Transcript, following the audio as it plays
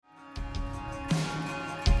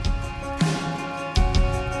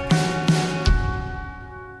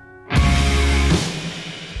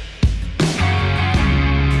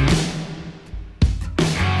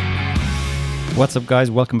What's up, guys?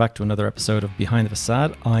 Welcome back to another episode of Behind the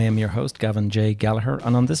Facade. I am your host, Gavin J. Gallagher,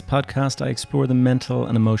 and on this podcast I explore the mental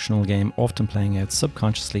and emotional game often playing out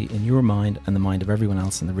subconsciously in your mind and the mind of everyone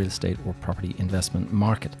else in the real estate or property investment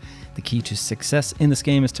market. The key to success in this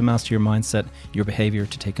game is to master your mindset, your behavior,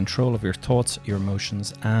 to take control of your thoughts, your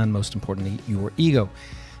emotions, and most importantly, your ego.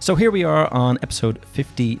 So here we are on episode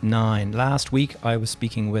 59. Last week I was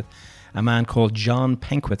speaking with a man called John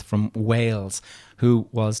Penquith from Wales, who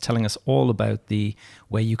was telling us all about the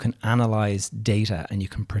way you can analyze data and you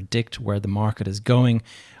can predict where the market is going,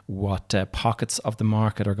 what pockets of the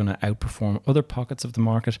market are going to outperform other pockets of the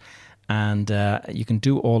market. And you can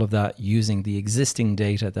do all of that using the existing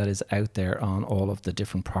data that is out there on all of the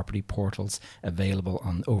different property portals available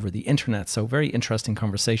on over the internet. So very interesting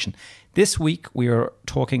conversation. This week we are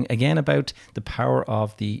talking again about the power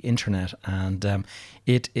of the internet, and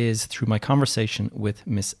it is through my conversation with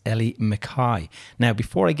Miss Ellie Mackay. Now,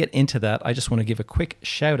 before I get into that, I just want to give a quick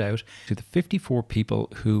shout out to the 54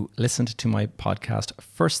 people who listened to my podcast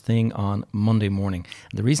first thing on Monday morning.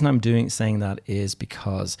 And the reason I'm saying that is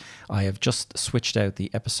because I have just switched out the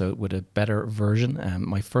episode with a better version.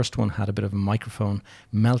 My first one had a bit of a microphone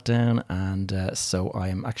meltdown, and so I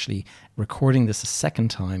am actually recording this a second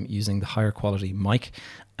time using the higher quality mic.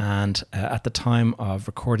 And at the time of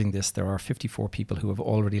recording this, there are 54 people who have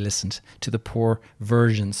already listened to the poor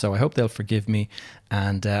version. So I hope they'll forgive me.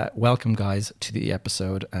 And welcome, guys, to the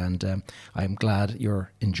episode. And I'm glad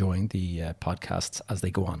you're enjoying the podcasts as they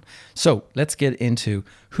go on. So let's get into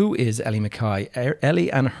who is Ellie Mackay.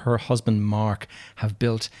 Ellie and her husband, Mark, have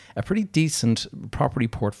built a pretty decent property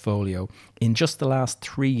portfolio in just the last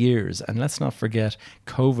 3 years. And let's not forget,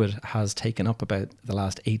 COVID has taken up about the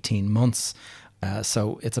last 18 months.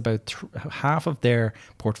 So it's about half of their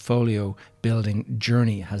portfolio building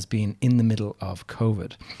journey has been in the middle of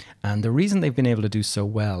COVID. And the reason they've been able to do so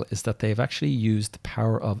well is that they've actually used the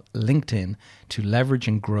power of LinkedIn to leverage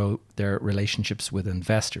and grow their relationships with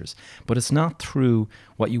investors. But it's not through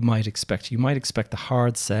what you might expect. You might expect the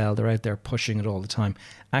hard sell. They're out there pushing it all the time.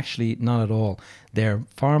 Actually, not at all. They're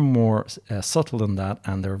far more subtle than that,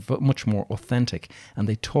 and they're much more authentic. And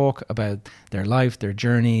they talk about their life, their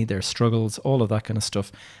journey, their struggles, all of that kind of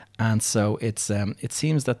stuff. And so it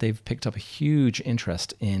seems that they've picked up a huge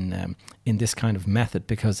interest in this kind of method,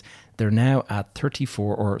 because they're now at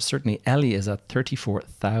 34, or certainly Ellie is at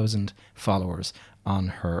 34,000 followers on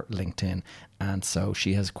her LinkedIn. And so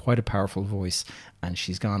she has quite a powerful voice, and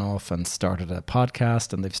she's gone off and started a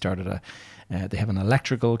podcast, and they've started they have an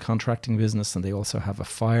electrical contracting business, and they also have a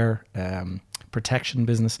fire protection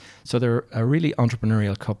business. So they're a really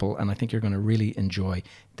entrepreneurial couple, and I think you're going to really enjoy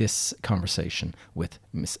this conversation with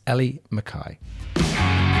Miss Ellie Mackay.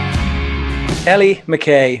 Ellie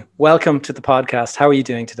Mackay, welcome to the podcast. How are you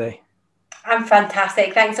doing today? I'm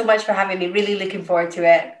fantastic. Thanks so much for having me. Really looking forward to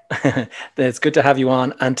it. It's good to have you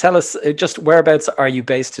on. And tell us, just whereabouts are you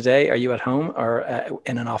based today? Are you at home or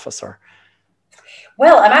in an office? Or?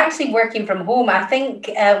 Well, I'm actually working from home. I think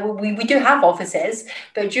we do have offices,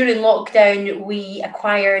 but during lockdown, we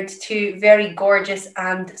acquired two very gorgeous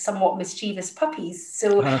and somewhat mischievous puppies.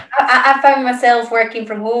 So I found myself working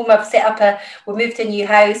from home. We moved to a new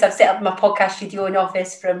house. I've set up my podcast studio and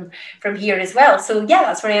office from here as well. So yeah,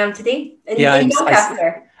 that's where I am today in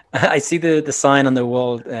Doncaster. I see the sign on the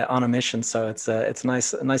wall, on a mission, so it's a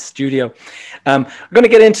nice studio. We're going to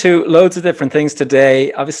get into loads of different things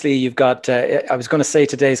today. Obviously, you've got. I was going to say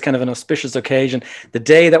today is kind of an auspicious occasion. The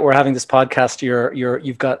day that we're having this podcast,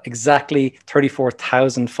 you've got exactly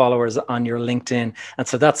 34,000 followers on your LinkedIn, and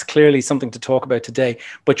so that's clearly something to talk about today.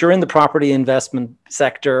 But you're in the property investment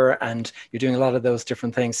sector, and you're doing a lot of those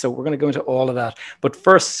different things. So we're going to go into all of that. But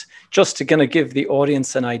first, just to kind of give the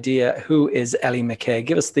audience an idea, who is Ellie Mackay?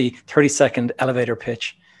 Give us the 30-second elevator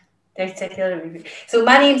pitch. So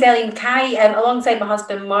my name's Ellie Mackay. Alongside my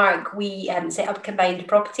husband Mark, we set up Combined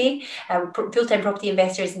Property, full-time property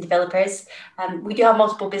investors and developers. We do have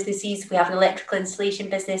multiple businesses. We have an electrical installation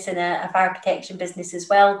business and a fire protection business as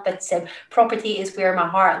well. But property is where my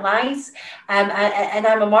heart lies. And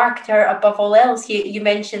I'm a marketer above all else. You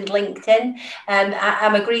mentioned LinkedIn.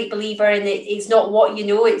 I'm a great believer in it. It's not what you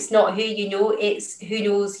know, it's not who you know, it's who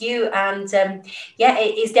knows you. And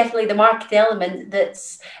it is definitely the market element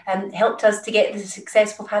that's helped us to get the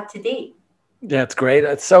success we've had to date. Yeah, it's great.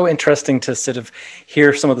 It's so interesting to sort of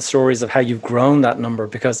hear some of the stories of how you've grown that number,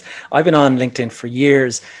 because I've been on LinkedIn for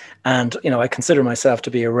years, and I consider myself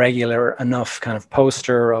to be a regular enough kind of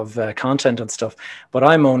poster of content and stuff, but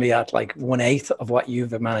I'm only at like 1/8 of what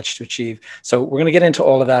you've managed to achieve. So we're going to get into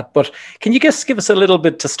all of that, but can you just give us a little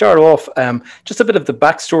bit to start off, just a bit of the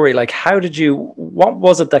backstory, like what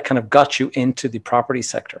was it that kind of got you into the property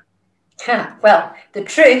sector? Well, the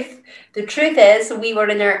truth is we were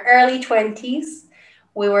in our early 20s.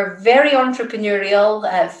 We were very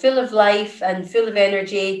entrepreneurial, full of life and full of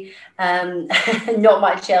energy, not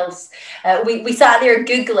much else. We sat there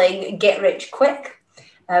Googling get rich quick.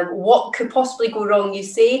 What could possibly go wrong, you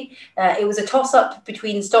say? It was a toss-up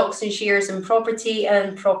between stocks and shares and property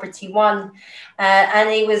won. And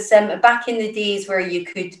it was back in the days where you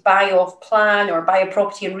could buy off plan or buy a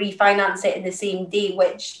property and refinance it in the same day,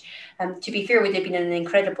 which to be fair, would have been an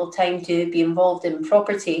incredible time to be involved in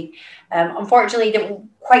property. Unfortunately, it didn't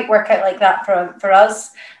quite work out like that for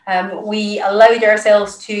us. We allowed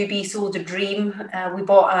ourselves to be sold a dream. We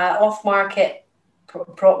bought an off-market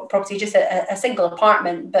property, just a single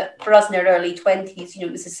apartment, but for us in our early 20s,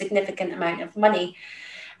 it was a significant amount of money.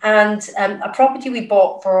 And a property we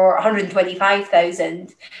bought for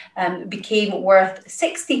 125,000 became worth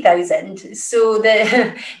 60,000. So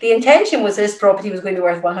the intention was this property was going to be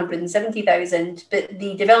worth 170,000, but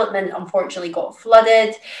the development unfortunately got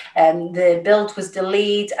flooded. The build was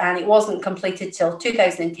delayed, and it wasn't completed till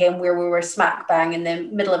 2010, where we were smack bang in the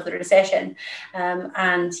middle of the recession.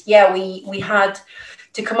 And yeah, we had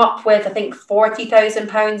to come up with, I think,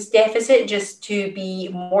 £40,000 deficit just to be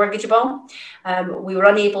mortgageable. We were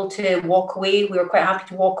unable to walk away. We were quite happy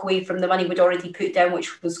to walk away from the money we'd already put down,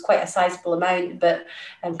 which was quite a sizable amount, but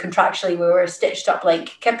contractually we were stitched up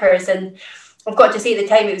like kippers. And I've got to say, at the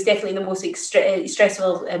time, it was definitely the most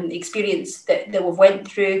stressful experience that we've went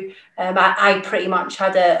through. I pretty much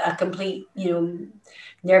had a complete,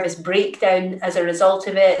 nervous breakdown as a result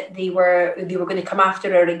of it. They were going to come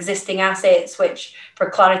after our existing assets, which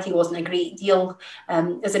for clarity wasn't a great deal.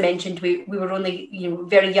 As I mentioned, we were only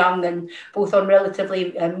very young and both on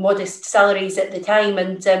relatively modest salaries at the time,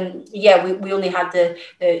 and we only had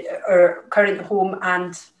our current home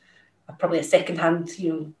and probably a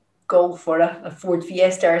second-hand Golf or a Ford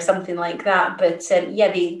Fiesta or something like that. But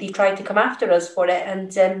they tried to come after us for it,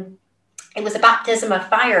 and it was a baptism of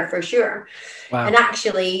fire for sure. Wow. And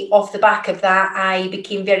actually, off the back of that, I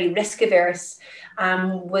became very risk averse.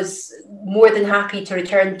 Was more than happy to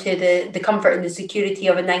return to the comfort and the security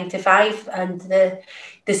of a 9-to-5 and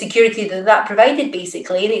the security that provided,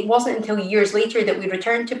 basically. And it wasn't until years later that we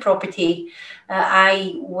returned to property.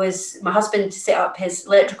 My husband set up his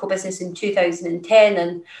electrical business in 2010,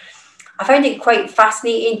 and I found it quite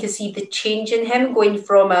fascinating to see the change in him, going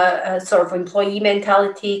from a sort of employee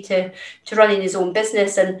mentality to running his own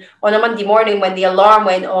business. And on a Monday morning when the alarm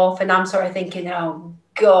went off, and I'm sort of thinking, oh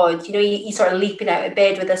God, he's sort of leaping out of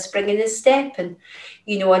bed with a spring in his step. And,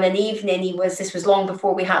 on an evening, this was long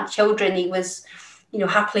before we had children, he was,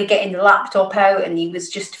 happily getting the laptop out, and he was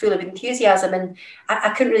just full of enthusiasm. And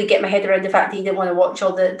I couldn't really get my head around the fact that he didn't want to watch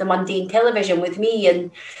all the mundane television with me. And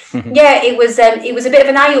it was a bit of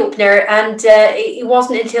an eye opener. And it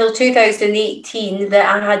wasn't until 2018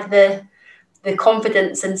 that I had the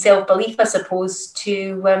confidence and self-belief, I suppose,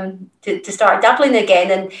 to start dabbling again.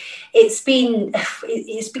 And it's been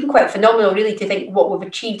quite phenomenal, really, to think what we've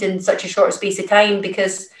achieved in such a short space of time,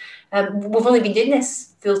 because we've only been doing this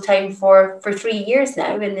full time for 3 years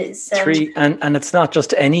now, and it's three, and it's not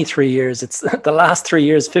just any 3 years. It's the last 3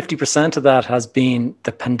 years. 50% of that has been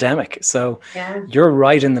the pandemic. So you're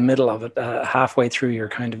right in the middle of it, halfway through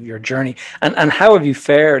your journey. And how have you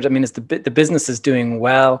fared? I mean, is the business is doing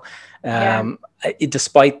well,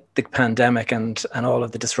 despite the pandemic and all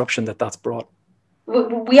of the disruption that's brought?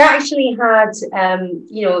 We actually had,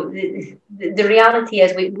 the reality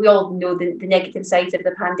is we all know the negative sides of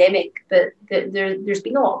the pandemic, but there's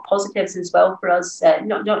been a lot of positives as well for us,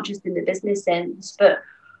 not just in the business sense, but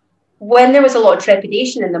when there was a lot of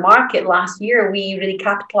trepidation in the market last year, we really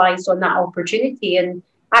capitalized on that opportunity. And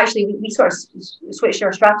actually, we sort of switched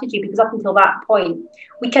our strategy, because up until that point,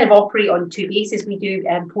 we kind of operate on two bases. We do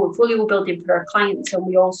portfolio building for our clients, and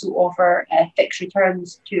we also offer fixed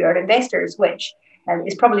returns to our investors, which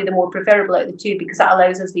is probably the more preferable out of the two, because that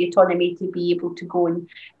allows us the autonomy to be able to go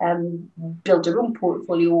and build our own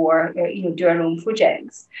portfolio or do our own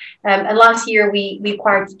projects. And last year we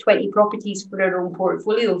acquired 20 properties for our own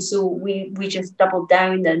portfolio, so we just doubled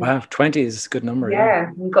down. And wow, 20 is a good number.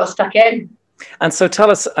 Yeah, we got stuck in. And so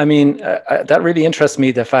tell us, I mean, that really interests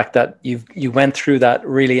me, the fact that you went through that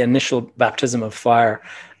really initial baptism of fire,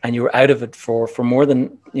 and you were out of it for more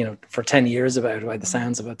than, for 10 years by the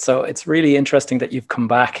sounds of it. So it's really interesting that you've come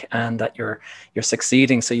back and that you're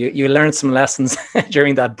succeeding. So you learned some lessons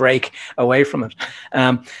during that break away from it.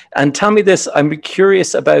 And tell me this, I'm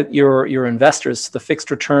curious about your investors, the fixed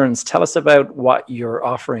returns. Tell us about what you're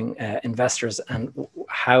offering investors and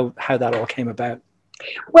how that all came about.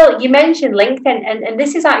 Well, you mentioned LinkedIn, and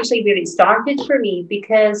this is actually where it started for me,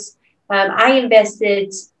 because I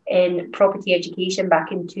invested in property education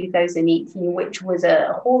back in 2018, which was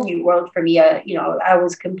a whole new world for me. I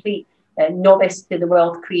was complete novice to the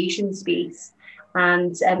wealth creation space.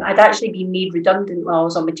 And I'd actually been made redundant while I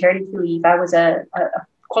was on maternity leave. I was a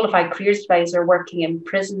qualified careers advisor working in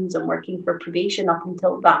prisons and working for probation up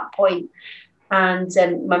until that point. And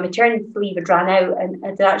my maternity leave had ran out, and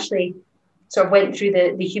I'd actually sort of went through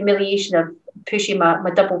the humiliation of pushing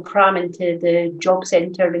my double pram into the job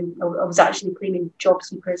centre, and I was actually claiming job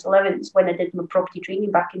seekers allowance when I did my property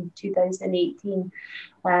training back in 2018.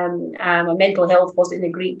 My mental health wasn't in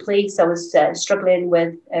a great place. I was struggling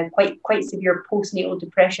with quite severe postnatal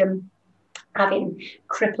depression, having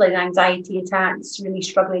crippling anxiety attacks, really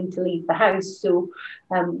struggling to leave the house. So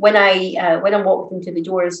when I walked into the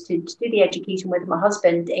doors to do the education with my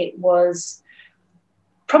husband, it was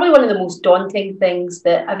probably one of the most daunting things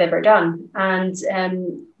that I've ever done. And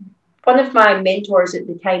one of my mentors at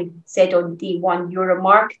the time said on day one, you're a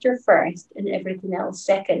marketer first and everything else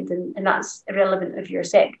second. And that's irrelevant of your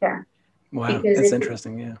sector. Wow, because that's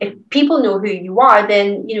interesting. Yeah. If people know who you are,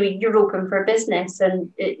 then you're open for business.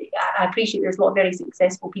 And I appreciate there's a lot of very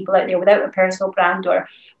successful people out there without a personal brand or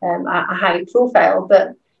a high profile.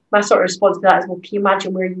 But my sort of response to that is, well, can you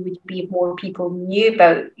imagine where you would be if more people knew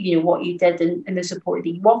about what you did and the support that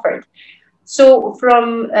you offered? So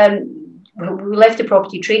from we left the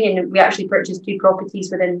property training, and we actually purchased 2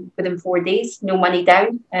 properties within 4 days, no money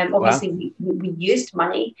down. Obviously, wow. we used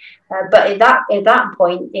money, but at that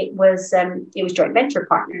point, it was joint venture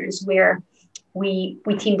partners where we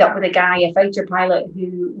teamed up with a guy, a fighter pilot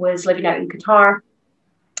who was living out in Qatar.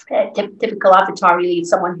 Typical avatar, really,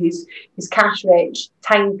 someone who's cash rich,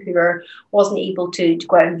 time poor, wasn't able to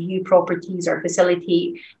go out and view properties or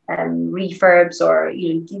facilitate refurbs or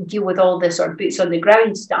deal with all the sort of boots on the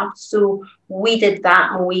ground stuff. So we did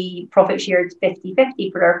that, and we profit shared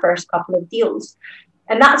 50-50 for our first couple of deals.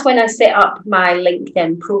 And that's when I set up my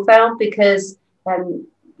LinkedIn profile, because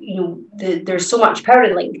there's so much power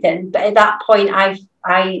in LinkedIn. But at that point, I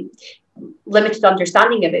limited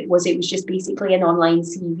understanding of it was just basically an online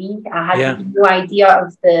CV. I had no idea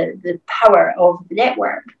of the power of the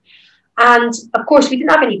network. And of course, we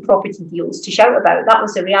didn't have any property deals to shout about. That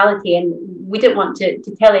was the reality. And we didn't want to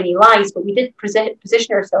tell any lies, but we did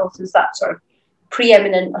position ourselves as that sort of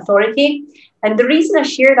preeminent authority. And the reason I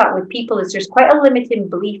share that with people is there's quite a limiting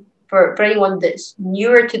belief for anyone that's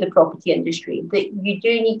newer to the property industry, that you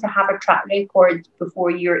do need to have a track record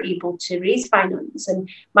before you're able to raise finance. And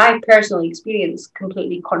my personal experience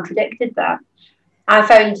completely contradicted that. I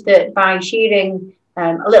found that by sharing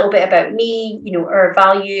a little bit about me, our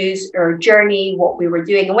values, our journey, what we were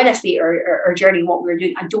doing. And when I say our journey and what we were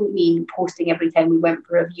doing, I don't mean posting every time we went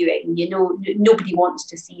for a viewing. Nobody wants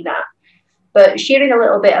to see that. But sharing a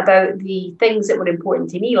little bit about the things that were important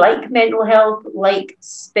to me, like mental health, like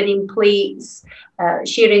spinning plates,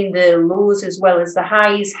 sharing the lows as well as the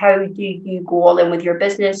highs. How do you go all in with your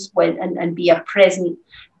business and be a present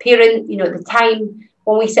parent? At the time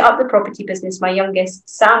when we set up the property business, my youngest,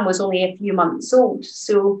 Sam, was only a few months old.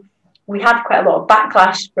 So we had quite a lot of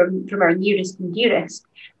backlash from our nearest and dearest.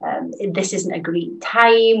 This isn't a great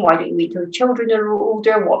time. Why don't you wait till the children are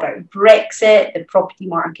older? What about Brexit? The property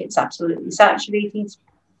market's absolutely saturated.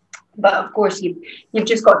 But of course, you've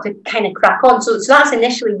just got to kind of crack on. So that's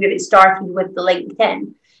initially where it started with the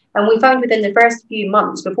LinkedIn. And we found within the first few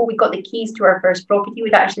months, before we got the keys to our first property,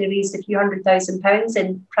 we'd actually raised a few £100,000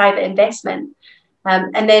 in private investment.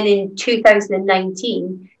 And then in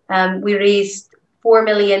 2019, we raised £4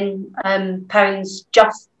 million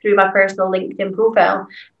just through my personal LinkedIn profile,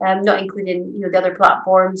 not including the other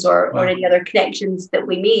platforms or any other connections that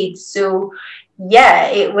we made. So yeah,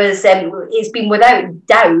 it was. It's been without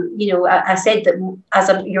doubt. I said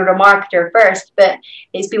that you're a marketer first, but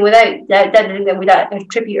it's been without doubt that we'd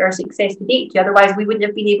attribute our success to date to. Otherwise, we wouldn't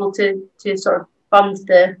have been able to sort of fund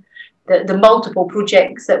the multiple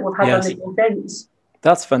projects that we've had on the go since.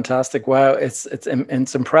 That's fantastic. Wow. It's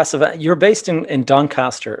impressive. You're based in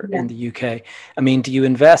Doncaster in the UK. I mean, do you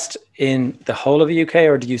invest in the whole of the UK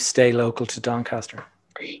or do you stay local to Doncaster?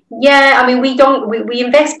 Yeah, I mean, we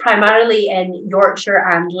invest primarily in Yorkshire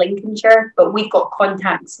and Lincolnshire, but we've got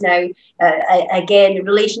contacts now. Again,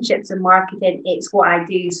 relationships and marketing, it's what I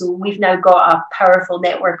do. So we've now got a powerful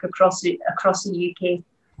network across the UK.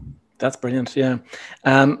 That's brilliant. Yeah.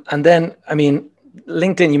 And then, I mean,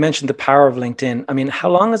 LinkedIn, you mentioned the power of LinkedIn. I mean, how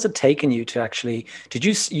long has it taken you to actually,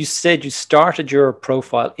 you said you started your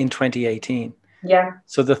profile in 2018. Yeah.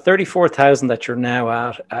 So the 34,000 that you're now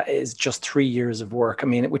at is just 3 years of work. I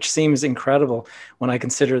mean, which seems incredible when I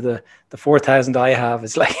consider the 4,000 I have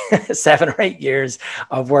is like 7 or 8 years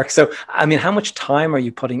of work. So, I mean, how much time are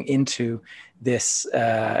you putting into this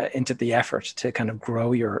into the effort to kind of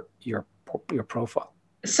grow your profile?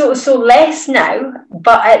 So less now,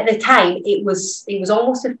 but at the time it was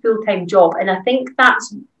almost a full-time job, and I think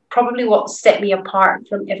that's probably what set me apart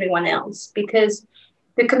from everyone else, because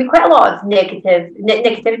there can be quite a lot of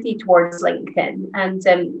negativity towards LinkedIn,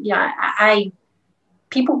 and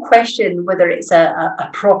people question whether it's a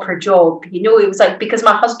proper job. You know, it was like, because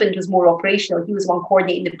my husband was more operational, he was one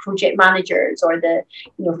coordinating the project managers or the,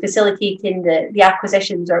 facilitating the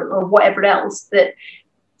acquisitions or whatever else, that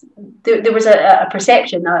there was a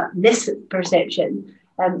perception, a misperception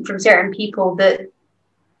from certain people that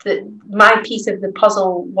my piece of the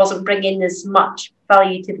puzzle wasn't bringing as much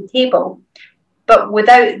value to the table. But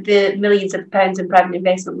without the millions of pounds in private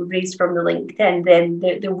investment we've raised from the LinkedIn, then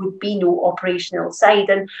there would be no operational side.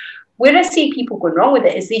 And where I see people going wrong with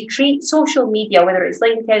it is they treat social media, whether it's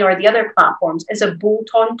LinkedIn or the other platforms, as a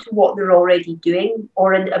bolt-on to what they're already doing,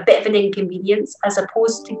 or a bit of an inconvenience, as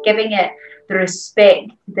opposed to giving it the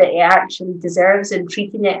respect that it actually deserves and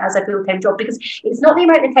treating it as a full-time job. Because it's not the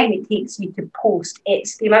amount of time it takes you to post,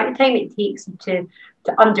 it's the amount of time it takes you to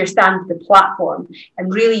understand the platform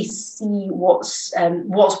and really see what's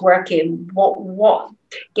working, what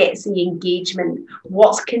gets the engagement,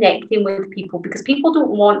 what's connecting with people, because people don't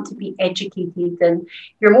want to be educated, and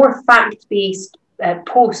your more fact-based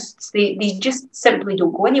posts, they just simply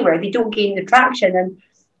don't go anywhere. They don't gain the traction. And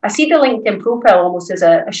I see the LinkedIn profile almost as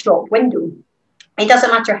a shop window. It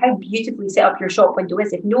doesn't matter how beautifully set up your shop window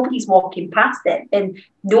is. If nobody's walking past it, then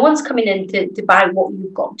no one's coming in to buy what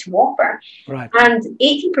you've got to offer. Right. And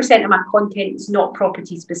 80% of my content is not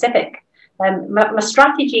property specific. My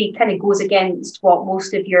strategy kind of goes against what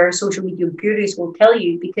most of your social media gurus will tell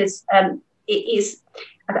you, because it is,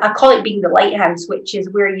 I call it being the lighthouse, which is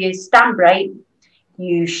where you stand bright,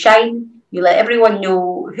 you shine, you let everyone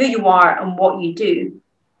know who you are and what you do,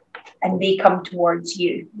 and they come towards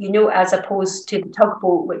you, as opposed to the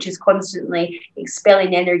tugboat, which is constantly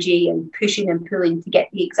expelling energy and pushing and pulling to get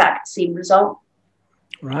the exact same result.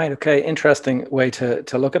 Right. Okay. Interesting way to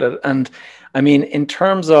look at it. And I mean, in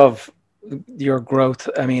terms of your growth,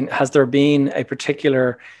 I mean, has there been a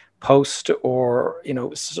particular post or,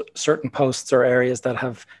 certain posts or areas that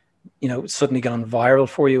have, suddenly gone viral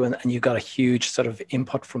for you and you got a huge sort of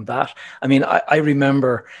input from that? I mean, I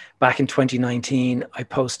remember back in 2019, I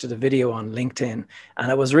posted a video on LinkedIn,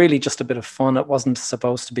 and it was really just a bit of fun. It wasn't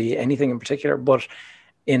supposed to be anything in particular, but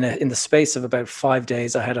in the space of about 5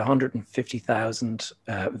 days, I had 150,000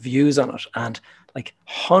 views on it, and like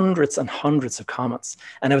hundreds and hundreds of comments.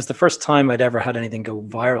 And it was the first time I'd ever had anything go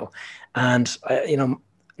viral. And,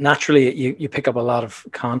 naturally you pick up a lot of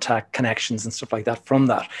contact connections and stuff like that from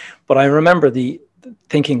that. But I remember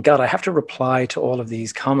thinking, God, I have to reply to all of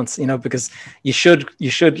these comments, because you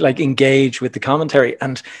should like engage with the commentary.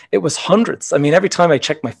 And it was hundreds. I mean, every time I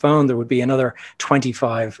checked my phone, there would be another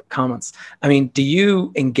 25 comments. I mean, do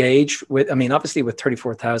you engage with, obviously with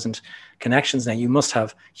 34,000 connections now, you must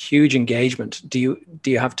have huge engagement. Do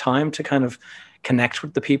you have time to kind of connect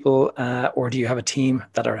with the people, or do you have a team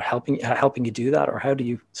that are helping you do that, or how do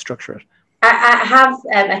you structure it? I have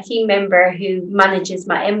a team member who manages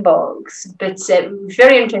my inbox, but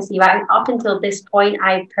very interesting. Up until this point,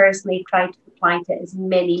 I personally tried to reply to as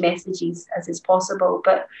many messages as is possible.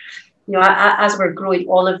 But as we're growing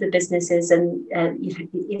all of the businesses, and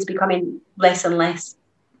it's becoming less and less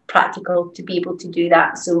practical to be able to do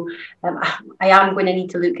that. So I am going to need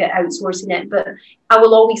to look at outsourcing it, but I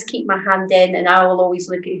will always keep my hand in, and I will always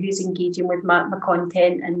look at who's engaging with my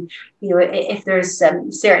content. And if there's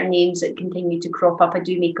certain names that continue to crop up, I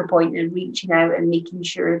do make a point in reaching out and making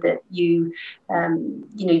sure that you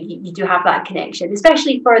do have that connection,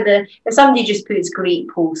 especially for if somebody just puts great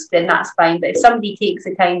posts, then that's fine. But if somebody takes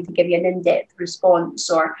the time to give you an in-depth response,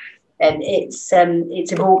 or it's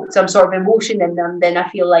evoked some sort of emotion in them, then I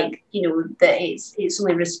feel like that it's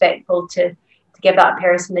only respectful to give that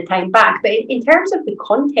person the time back. But in terms of the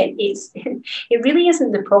content, it really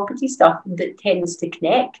isn't the property stuff that tends to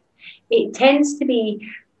connect. It tends to be,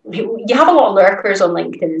 you have a lot of lurkers on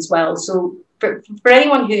LinkedIn as well. So for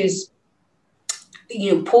anyone who's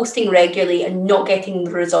posting regularly and not getting the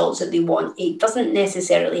results that they want, it doesn't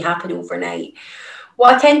necessarily happen overnight.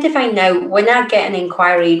 What I tend to find now, when I get an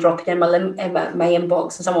inquiry dropping in my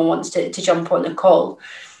inbox and someone wants to jump on a call,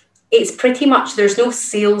 it's pretty much, there's no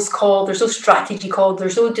sales call, there's no strategy call,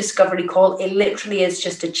 there's no discovery call. It literally is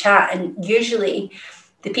just a chat. And usually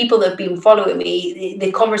the people that have been following me,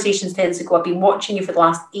 the conversations tend to go, I've been watching you for the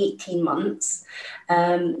last 18 months.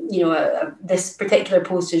 This particular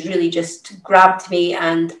post has really just grabbed me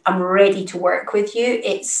and I'm ready to work with you.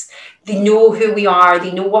 They know who we are,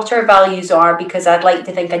 they know what our values are, because I'd like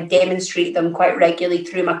to think I demonstrate them quite regularly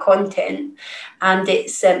through my content. And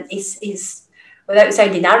it's without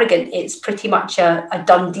sounding arrogant, it's pretty much a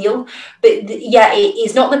done deal. But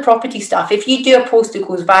it's not the property stuff. If you do a post that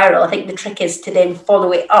goes viral, I think the trick is to then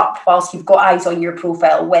follow it up whilst you've got eyes on your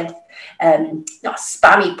profile with not a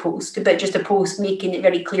spammy post, but just a post making it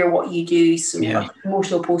very clear what you do. So like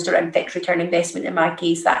emotional post around fixed return investment in my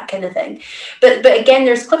case, that kind of thing. But again,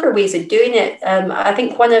 there's clever ways of doing it. I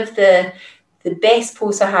think one of the best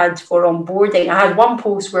posts I had for onboarding, I had one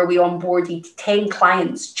post where we onboarded 10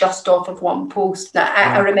 clients just off of one post.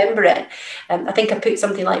 I remember it. I think I put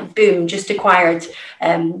something like, boom, just acquired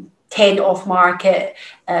 10 off-market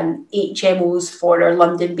HMOs for our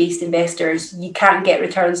London-based investors. You can't get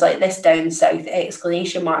returns like this down south, !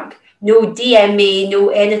 No DM me, no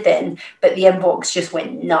anything, but the inbox just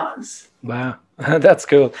went nuts. Wow. That's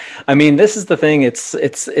cool. I mean, this is the thing.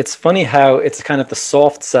 It's funny how it's kind of the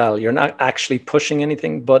soft sell. You're not actually pushing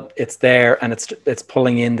anything, but it's there and it's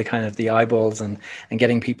pulling in the kind of the eyeballs and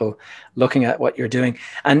getting people looking at what you're doing.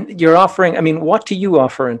 And you're offering, I mean, what do you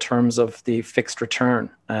offer in terms of the fixed return?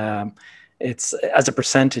 It's as a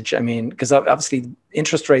percentage. I mean, because obviously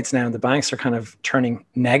interest rates now in the banks are kind of turning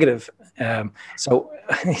negative. So,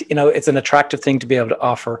 it's an attractive thing to be able to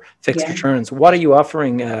offer fixed returns. What are you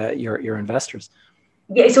offering your investors?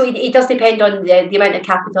 Yeah, so it does depend on the amount of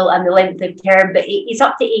capital and the length of term, but it's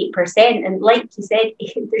up to 8%. And like you said,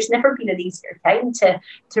 there's never been an easier time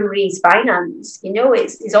to raise finance.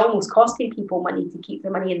 It's almost costing people money to keep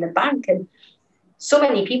their money in the bank. And so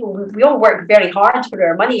many people, we all work very hard for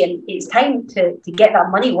our money, and it's time to get that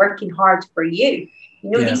money working hard for you.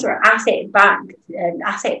 These are asset-backed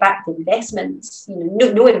investments.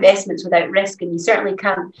 No investments without risk, and you certainly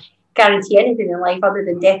can't guarantee anything in life other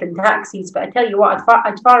than death and taxes. But I tell you what,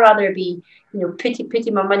 I'd far rather be,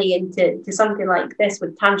 putting my money into something like this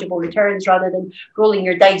with tangible returns rather than rolling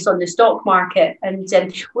your dice on the stock market. And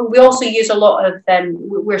we also use a lot of,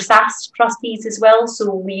 we're SaaS trustees as well,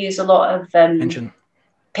 so we use a lot of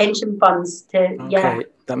pension funds to. Okay,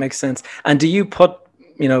 that makes sense. And do you put,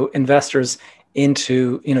 investors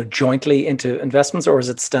into, jointly into investments, or is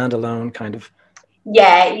it standalone kind of?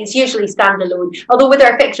 Yeah, it's usually standalone. Although with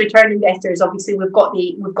our fixed return investors, obviously we've got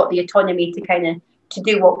the autonomy to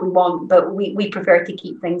do what we want, but we prefer to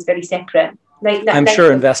keep things very separate. I'm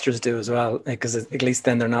sure investors do as well, because at least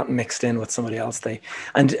then they're not mixed in with somebody else.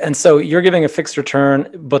 And so you're giving a fixed return,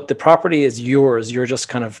 but the property is yours. You're just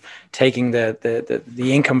kind of taking the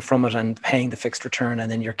income from it and paying the fixed return, and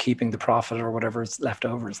then you're keeping the profit or whatever is left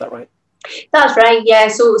over. Is that right? That's right, yeah.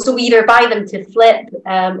 So we either buy them to flip,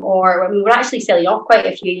 or we're actually selling off quite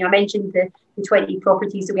a few. I mentioned the 20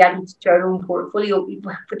 properties that we added to our own portfolio.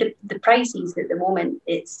 But the prices at the moment,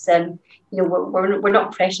 it's we're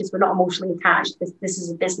not precious, we're not emotionally attached. This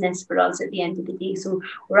is a business for us at the end of the day. So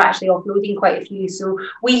we're actually offloading quite a few. So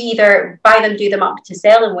we either buy them, do them up to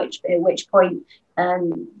sell, at which point.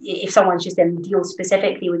 If someone's just in deal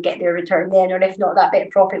specifically, would get their return then, or if not, that bit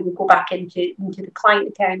of profit would go back into the client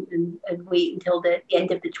account and wait until the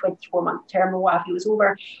end of the 24-month term or what have you was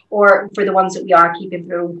over. Or for the ones that we are keeping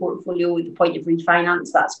for our own portfolio, at the point of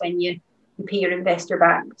refinance, that's when you pay your investor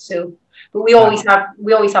back. So, but we always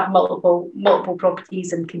have multiple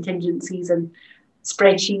properties and contingencies and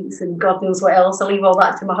spreadsheets and God knows what else. I'll leave all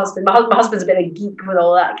that to my husband. My husband's a bit of a geek with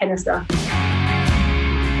all that kind of stuff.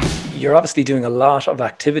 You're obviously doing a lot of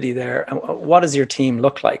activity there. What does your team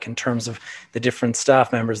look like in terms of the different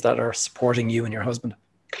staff members that are supporting you and your husband?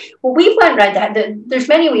 Well, we've went around that. There's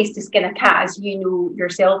many ways to skin a cat, as you know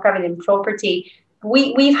yourself, having in property.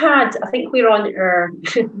 We've had, I think we're on our,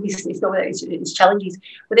 it's not without its challenges.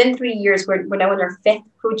 Within 3 years, we're now on our 5th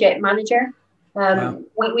project manager. Wow.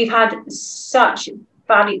 We've had such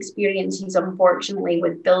bad experiences, unfortunately,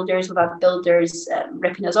 with builders. We've had builders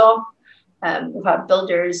ripping us off. We've had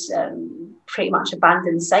builders pretty much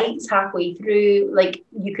abandon sites halfway through. Like,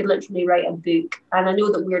 you could literally write a book. And I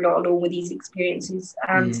know that we're not alone with these experiences.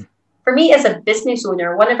 And for me, as a business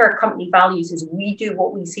owner, one of our company values is we do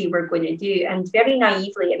what we say we're going to do. And very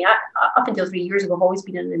naively, up until 3 years ago, I've always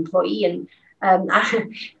been an employee. And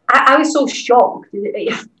I was so shocked.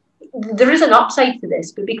 There is an upside to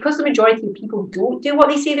this, but because the majority of people don't do what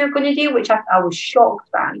they say they're going to do, which I was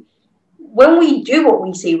shocked by. When we do what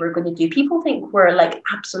we say we're going to do, people think we're like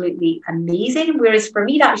absolutely amazing. Whereas for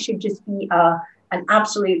me, that should just be a an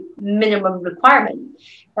absolute minimum requirement.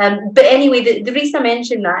 But anyway, the reason I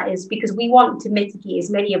mention that is because we want to mitigate as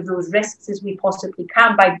many of those risks as we possibly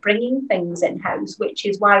can by bringing things in-house, which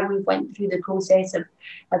is why we went through the process of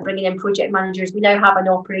bringing in project managers. We now have an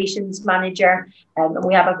operations manager, and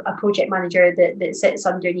we have a project manager that sits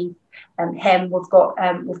underneath him. We've got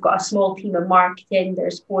a small team of marketing.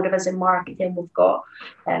 There's 4 of us in marketing. We've got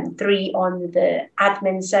 3 on the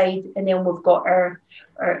admin side, and then we've got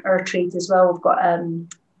our trades as well. We've got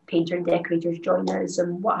painter and decorators, joiners,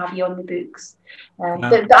 and what have you on the books.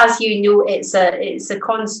 But as you know, it's a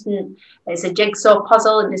constant, it's a jigsaw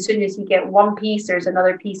puzzle, and as soon as you get one piece, there's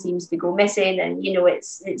another piece seems to go missing, and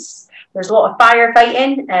there's a lot of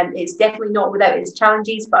firefighting. It's definitely not without its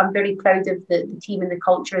challenges, but I'm very proud of the team and the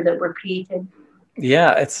culture that we're creating.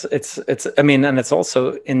 Yeah, it's. I mean, and it's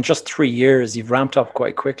also in just 3 years you've ramped up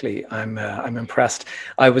quite quickly. I'm impressed.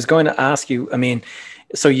 I was going to ask you. I mean,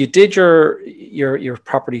 so you did your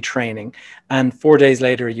property training, and 4 days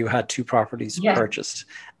later you had 2 properties purchased.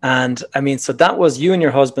 And I mean, so that was you and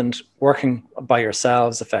your husband working by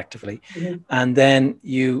yourselves effectively. Mm-hmm. And then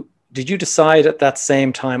did you decide at that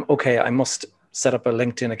same time, okay, I must set up a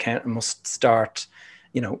LinkedIn account and must start,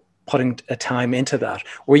 putting a time into that?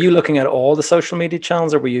 Were you looking at all the social media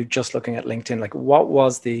channels, or were you just looking at LinkedIn? Like, what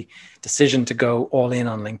was the decision to go all in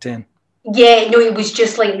on LinkedIn? Yeah, no, it was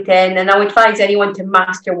just LinkedIn, and I would advise anyone to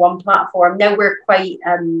master one platform. Now we're quite,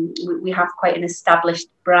 we have quite an established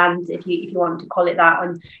brand, if you want to call it that,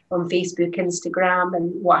 on Facebook, Instagram,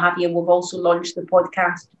 and what have you. We've also launched the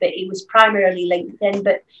podcast, but it was primarily LinkedIn.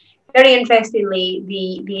 But very interestingly,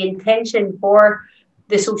 the intention for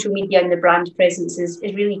the social media and the brand presence is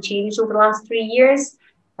really changed over the last 3 years.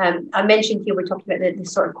 I mentioned here, we're talking about the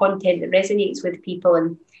sort of content that resonates with people,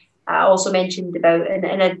 and I also mentioned about,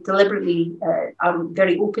 and I deliberately, I'm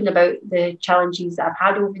very open about the challenges that I've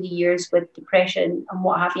had over the years with depression and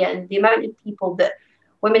what have you, and the amount of people that,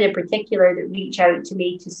 women in particular, that reach out to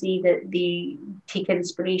me to see that they take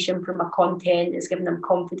inspiration from my content. It's given them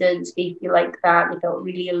confidence. They feel like that. They felt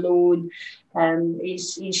really alone.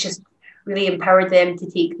 It's just really empowered them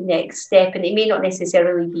to take the next step. And it may not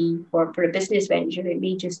necessarily be for a business venture. It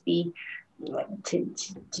may just be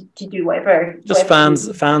to do whatever. Just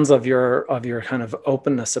fans of your kind of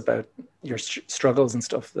openness about your struggles and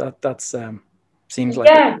stuff. That's seems like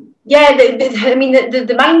I mean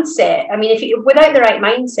the mindset. I mean, if without the right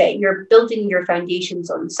mindset, you're building your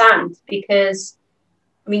foundations on sand. Because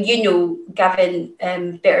I mean, Gavin,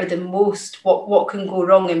 better than most what can go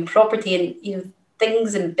wrong in property, and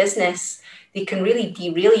things in business, they can really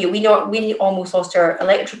derail you. We almost lost our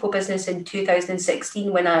electrical business in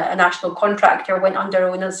 2016 when a national contractor went under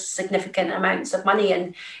on us significant amounts of money,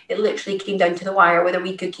 and it literally came down to the wire whether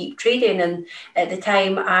we could keep trading. And at the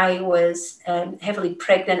time, I was heavily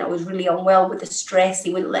pregnant. I was really unwell with the stress.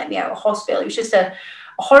 They wouldn't let me out of hospital. It was just a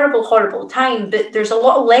horrible, horrible time. But there's a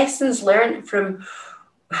lot of lessons learned from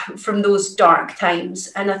those dark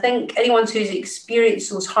times. And I think anyone who's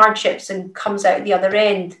experienced those hardships and comes out the other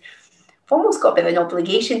end, almost got a bit of an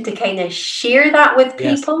obligation to kind of share that with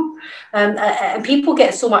people. Yes. And people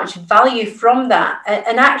get so much value from that.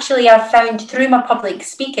 And actually, I've found through my public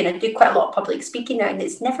speaking, I do quite a lot of public speaking now, and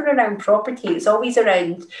it's never around property. It's always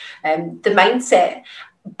around the mindset.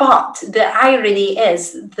 But the irony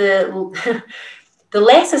is the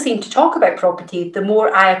less I seem to talk about property, the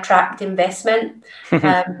more I attract investment.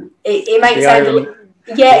 It might sound...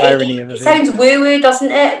 it sounds woo-woo,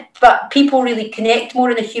 doesn't it? But people really connect more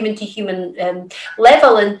on a human-to-human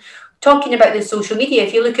level. And talking about the social media,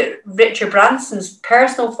 if you look at Richard Branson's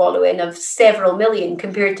personal following of several million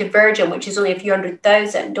compared to Virgin, which is only a few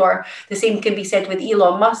 100,000, or the same can be said with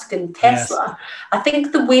Elon Musk and Tesla. Yes. I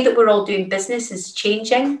think the way that we're all doing business is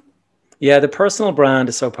changing. Yeah, the personal brand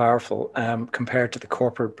is so powerful compared to the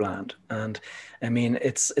corporate brand. And I mean,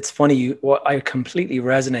 it's funny. I completely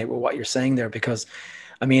resonate with what you're saying there, because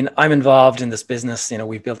I mean, I'm involved in this business.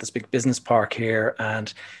 We've built this big business park here,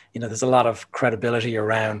 and there's a lot of credibility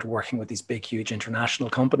around working with these big, huge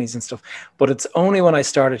international companies and stuff. But it's only when I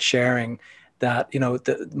started sharing that,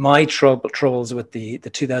 my troubles with the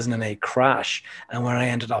 2008 crash, and when I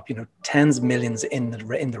ended up, tens of millions in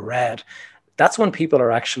the red. That's when people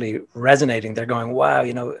are actually resonating. They're going, wow,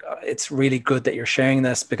 it's really good that you're sharing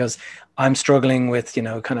this, because I'm struggling with,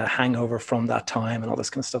 kind of hangover from that time and all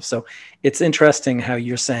this kind of stuff. So it's interesting how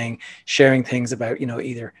you're saying sharing things about,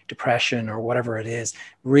 either depression or whatever it is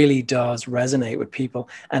really does resonate with people.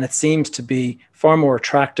 And it seems to be far more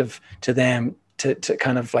attractive to them to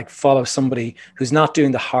kind of like follow somebody who's not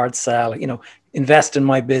doing the hard sell, invest in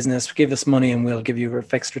my business, give us money and we'll give you a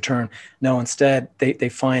fixed return. No, instead they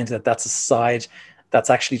find that that's a side that's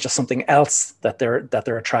actually just something else that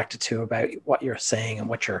they're attracted to about what you're saying and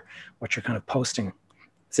what you're kind of posting.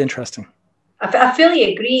 It's interesting. I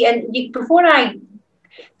fully agree. And before I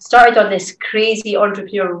started on this crazy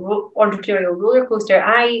entrepreneurial roller coaster,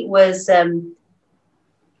 I was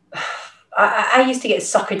I used to get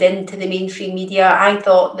suckered into the mainstream media. I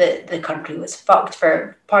thought that the country was fucked,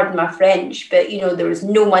 for pardon my French, but there was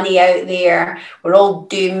no money out there. We're all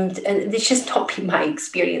doomed, and it's just not been my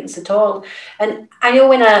experience at all. And I know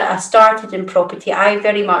when I started in property, I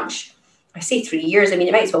say 3 years. I mean,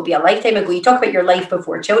 it might as well be a lifetime ago. You talk about your life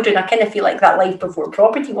before children. I kind of feel like that life before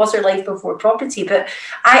property was their life before property. But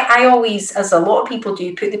I always, as a lot of people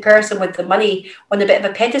do, put the person with the money on a bit of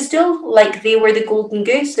a pedestal, like they were the golden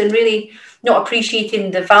goose, and really not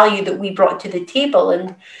appreciating the value that we brought to the table.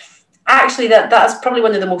 And actually, that's probably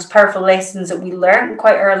one of the most powerful lessons that we learned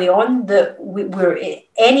quite early on, that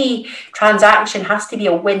any transaction has to be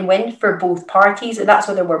a win-win for both parties, and that's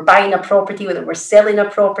whether we're buying a property, whether we're selling a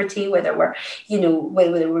property, whether we're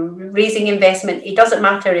whether we're raising investment. It doesn't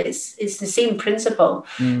matter. It's the same principle.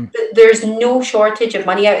 There's no shortage of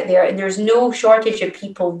money out there, and there's no shortage of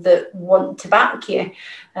people that want to back you.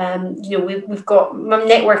 We've got, my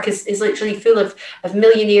network is literally full of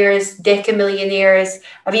millionaires, deca-millionaires.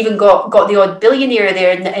 I've even got the odd billionaire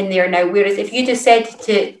there in there now. Whereas if you just said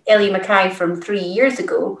to Ellie Mackay from 3 years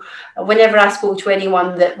ago, whenever I spoke to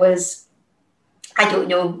anyone that was, I don't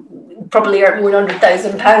know, probably earned more than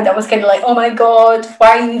 £100,000, I was kind of like, oh my God,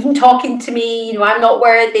 why are you even talking to me? I'm not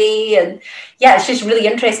worthy. And yeah, it's just really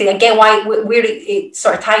interesting. Again, where it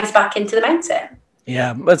sort of ties back into the mindset.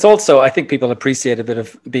 Yeah, but it's also, I think people appreciate a bit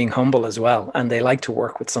of being humble as well, and they like to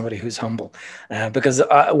work with somebody who's humble, because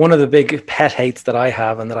one of the big pet hates that I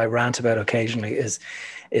have and that I rant about occasionally is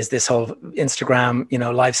this whole Instagram,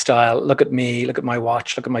 lifestyle. Look at me, look at my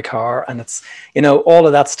watch, look at my car, and it's, all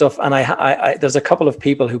of that stuff. And I there's a couple of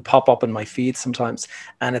people who pop up in my feed sometimes,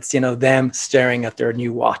 and it's, them staring at their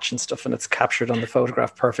new watch and stuff, and it's captured on the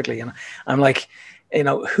photograph perfectly. And I'm like,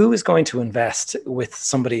 who is going to invest with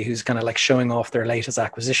somebody who's kind of like showing off their latest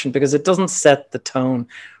acquisition? Because it doesn't set the tone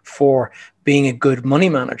for being a good money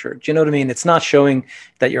manager. Do you know what I mean? It's not showing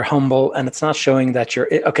that you're humble, and it's not showing that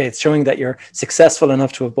it's showing that you're successful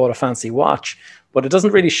enough to have bought a fancy watch, but it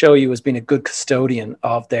doesn't really show you as being a good custodian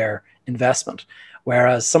of their investment.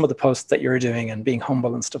 Whereas some of the posts that you're doing and being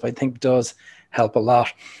humble and stuff, I think does help a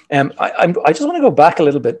lot. I just want to go back a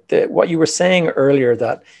little bit. What you were saying earlier,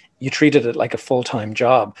 that you treated it like a full-time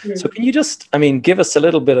job. So can you just, give us a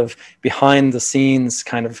little bit of behind the scenes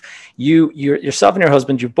kind of, yourself and your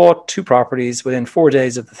husband, you bought 2 properties within 4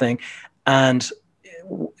 days of the thing, and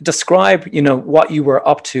describe, what you were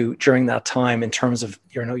up to during that time in terms of,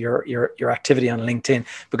 your activity on LinkedIn,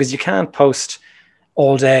 because you can't post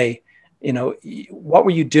all day. What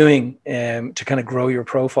were you doing to kind of grow your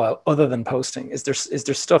profile other than posting? Is there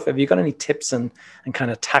stuff? Have you got any tips and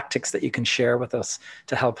kind of tactics that you can share with us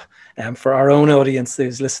to help for our own audience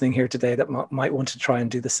who's listening here today that might want to try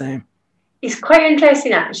and do the same? It's quite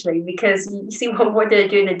interesting, actually, because you see what did I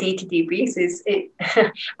do on a day-to-day basis.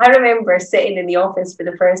 I remember sitting in the office for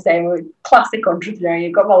the first time, classic entrepreneur.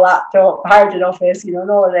 You've got my laptop, hired an office, and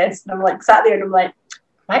all of this, and I'm like sat there and I'm like,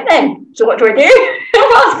 right then, so what do I do?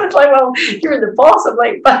 My husband's like, well, you're the boss. I'm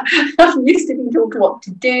like, but I'm used to being told what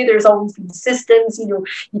to do. There's always these systems, you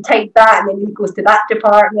type that and then it goes to that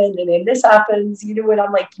department and then this happens, and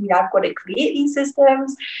I'm like, I've got to create these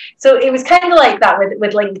systems. So it was kind of like that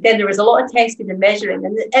with LinkedIn. There was a lot of testing and measuring.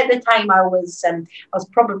 And at the time I was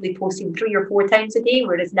probably posting 3 or 4 times a day,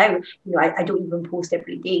 whereas now, I don't even post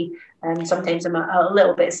every day. And sometimes I'm a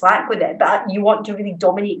little bit slack with it, but you want to really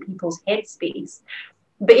dominate people's headspace.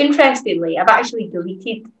 But interestingly, I've actually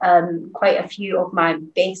deleted quite a few of my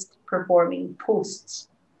best performing posts.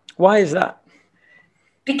 Why is that?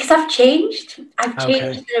 Because I've changed. I've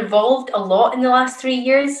changed and evolved a lot in the last 3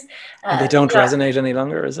 years. And they don't resonate any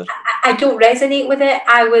longer, is it? I don't resonate with it.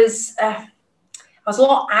 I was a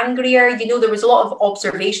lot angrier. There was a lot of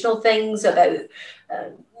observational things about...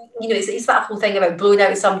 it's that whole thing about blowing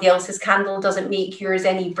out somebody else's candle doesn't make yours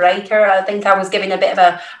any brighter. I think I was giving a bit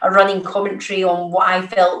of a running commentary on what I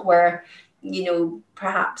felt were,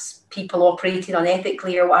 perhaps people operating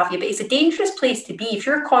unethically or what have you. But it's a dangerous place to be. If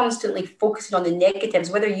you're constantly focusing on the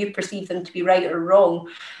negatives, whether you perceive them to be right or wrong,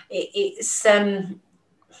 it's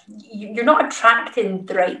you're not attracting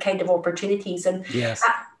the right kind of opportunities. And yes.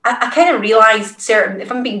 I kind of realised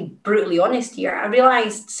if I'm being brutally honest here, I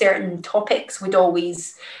realised certain topics would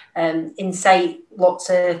always incite lots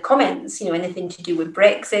of comments, anything to do with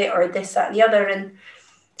Brexit or this, that, and the other. And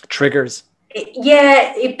triggers.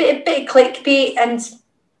 A bit of clickbait. And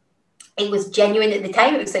it was genuine at the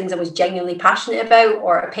time. It was things I was genuinely passionate about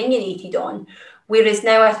or opinionated on. Whereas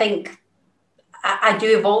now I think I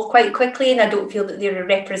do evolve quite quickly, and I don't feel that they're a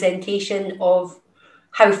representation of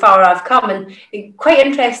how far I've come. And quite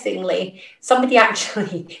interestingly, somebody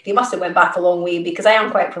actually, they must have went back a long way, because I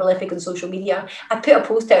am quite prolific on social media. I put a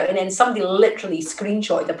post out and then somebody literally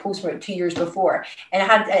screenshotted a post from 2 years before,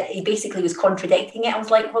 and he basically was contradicting it. I was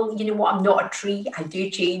like, well, you know what, I'm not a tree. I do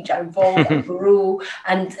change, I evolve, I grow,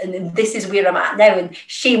 and this is where I'm at now. And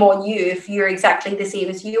shame on you if you're exactly the same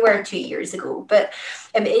as you were 2 years ago. But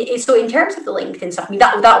so in terms of the LinkedIn stuff, I mean,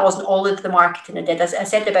 that wasn't all of the marketing I did. As I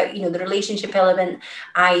said about, the relationship element,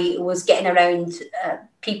 I was getting around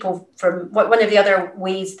people from one of the other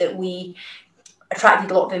ways that we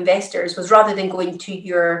attracted a lot of investors was, rather than going to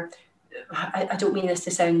your, I don't mean this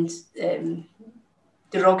to sound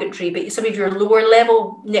derogatory, but some of your lower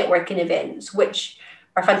level networking events, which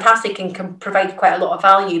are fantastic and can provide quite a lot of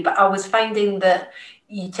value. But I was finding that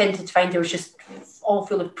you tended to find there was just all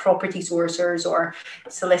full of property sourcers or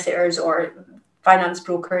solicitors or finance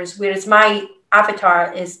brokers, whereas my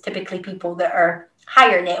avatar is typically people that are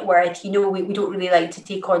higher net worth. We don't really like to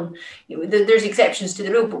take on, there's exceptions to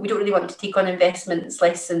the rule, but we don't really want to take on investments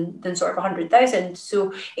less than sort of 100,000.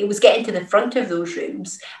 So it was getting to the front of those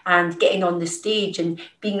rooms and getting on the stage and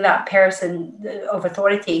being that person of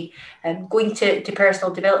authority, and going to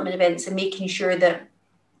personal development events and making sure that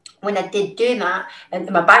when I did do that, and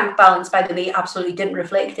my bank balance, by the way, absolutely didn't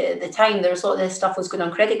reflect it at the time. There was a lot of this stuff was going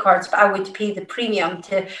on credit cards, but I would pay the premium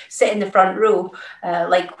to sit in the front row,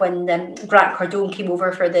 like when Grant Cardone came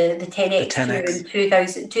over for the 10X,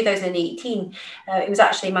 tour in 2018. It was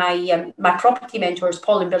actually my property mentors,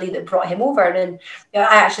 Paul and Billy, that brought him over. And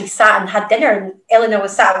I actually sat and had dinner, and Eleanor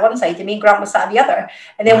was sat at one side and me and Grant was sat at the other.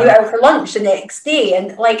 And then we went out for lunch the next day.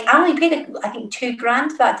 And I only paid, I think,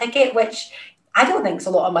 $2,000 for that ticket, which I don't think it's a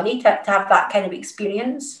lot of money to have that kind of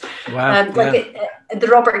experience. Wow. At the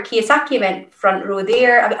Robert Kiyosaki event, front row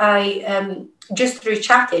there, I just through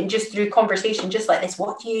chatting, just through conversation, just like this,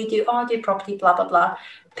 what do you do? Oh, I do property, blah, blah, blah.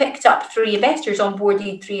 Picked up 3 investors,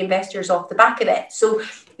 onboarded 3 investors off the back of it. So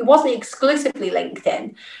it wasn't exclusively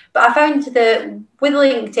LinkedIn. But I found that with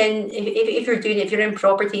LinkedIn, if you're in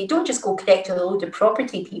property, don't just go connect with a load of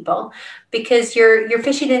property people, because you're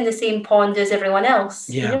fishing in the same pond as everyone else.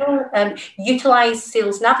 Yeah. Utilize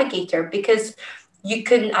Sales Navigator, because you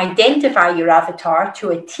can identify your avatar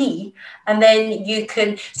to a T, and then you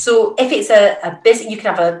can, so if it's a business, you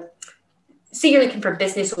can have say you're looking for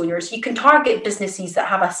business owners, you can target businesses that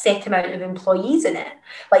have a set amount of employees in it.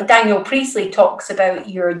 Like Daniel Priestley talks about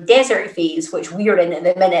your desert phase, which we're in at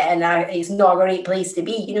the minute, and it's not a great place to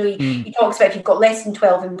be. He talks about if you've got less than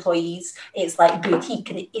 12 employees, it's like boutique,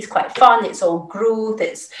 and it's quite fun. It's all growth.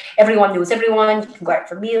 It's everyone knows everyone. You can go out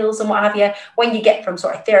for meals and what have you. When you get from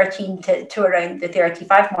sort of 13 to around the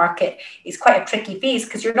 35 market, it's quite a tricky phase,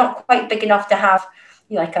 because you're not quite big enough to have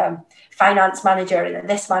like a finance manager and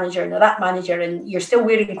this manager and that manager, and you're still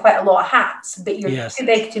wearing quite a lot of hats, but you're too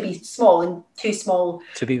big to be small and too small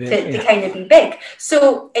to be big, to kind of be big.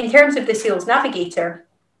 So in terms of the Sales Navigator,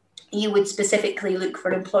 you would specifically look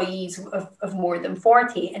for employees of more than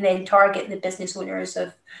 40, and then target the business owners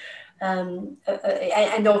of and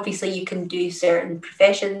obviously you can do certain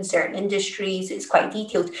professions, certain industries. It's quite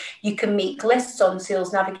detailed. You can make lists on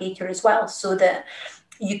Sales Navigator as well, so that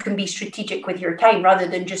you can be strategic with your time rather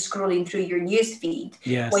than just scrolling through your news feed.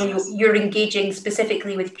 Yes. When you're engaging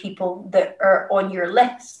specifically with people that are on your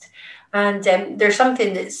list. And there's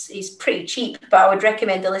something is pretty cheap, but I would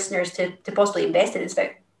recommend the listeners to possibly invest in. It's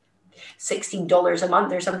about $16 a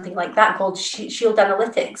month or something like that, called Shield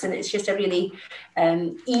Analytics. And it's just a really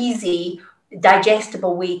easy,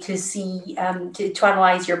 digestible way to see to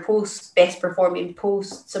analyze your posts, best performing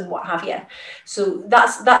posts and what have you. So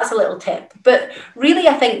that's a little tip. But really,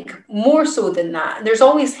 I think more so than that, there's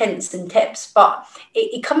always hints and tips, but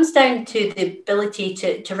it comes down to the ability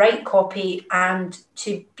to write copy and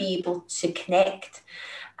to be able to connect.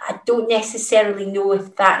 I don't necessarily know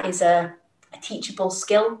if that is a teachable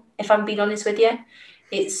skill, if I'm being honest with you.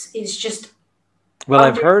 It's just, well,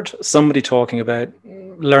 I've heard somebody talking about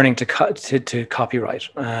learning to copyright.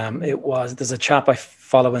 There's a chap I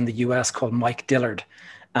follow in the US called Mike Dillard,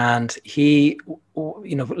 and he,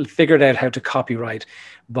 figured out how to copyright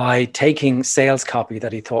by taking sales copy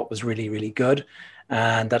that he thought was really, really good,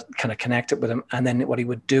 and that kind of connected with him. And then what he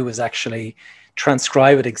would do is actually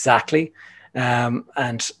transcribe it exactly.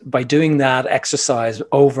 And by doing that exercise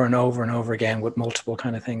over and over and over again with multiple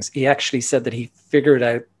kind of things, he actually said that he figured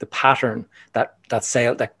out the pattern that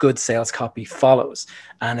good sales copy follows.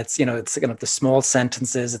 And it's kind of the small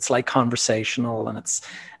sentences, it's like conversational, and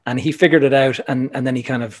and he figured it out, and then he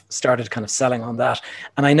kind of started kind of selling on that.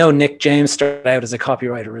 And I know Nick James started out as a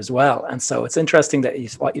copywriter as well, and so it's interesting that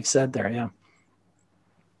what you've said there.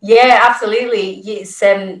 Yeah, absolutely. Yes,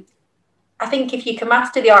 I think if you can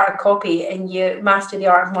master the art of copy and you master the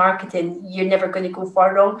art of marketing, you're never going to go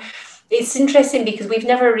far wrong. It's interesting because we've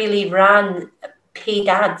never really ran paid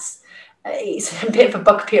ads. It's a bit of a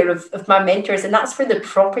bugbear of my mentors, and that's for the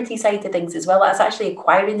property side of things as well. That's actually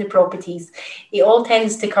acquiring the properties. It all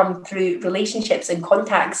tends to come through relationships and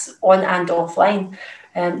contacts on and offline.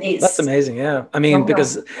 That's amazing. Yeah. I mean,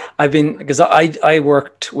 because I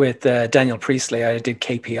worked with Daniel Priestley. I did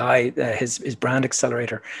KPI, his brand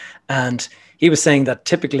accelerator. And he was saying that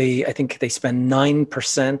typically, I think they spend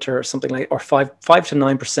 9% or something like, or 5 to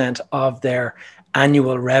 9% of their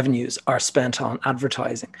annual revenues are spent on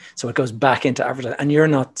advertising. So it goes back into advertising, and you're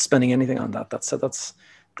not spending anything on that. That's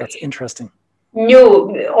interesting.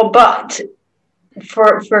 No, but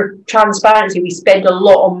for transparency, we spend a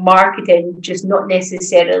lot on marketing, just not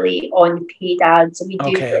necessarily on paid ads. We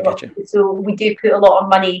do put a lot of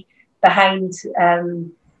money behind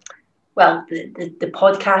the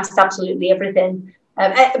podcast, absolutely everything.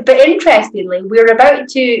 But interestingly, we're about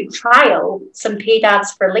to trial some paid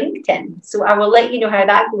ads for LinkedIn. So I will let you know how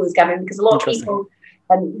that goes, Gavin, because a lot of people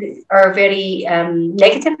are very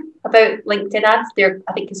negative about LinkedIn ads.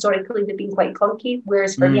 I think historically they've been quite clunky,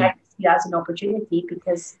 whereas for me, I see that as an opportunity,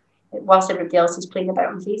 because whilst everybody else is playing about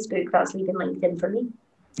on Facebook, that's leaving LinkedIn for me.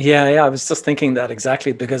 Yeah, I was just thinking that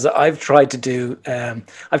exactly, because I've tried to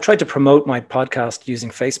promote my podcast using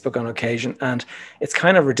Facebook on occasion, and it's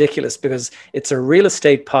kind of ridiculous because it's a real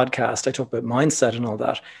estate podcast. I talk about mindset and all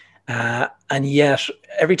that, and yet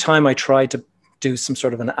every time I try to do some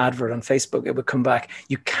sort of an advert on Facebook, it would come back,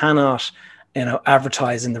 you cannot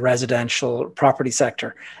advertise in the residential property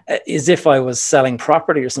sector, as if I was selling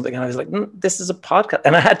property or something. And I was like, this is a podcast.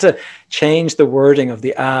 And I had to change the wording of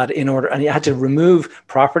the ad in order, and you had to remove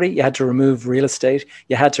property, you had to remove real estate,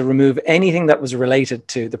 you had to remove anything that was related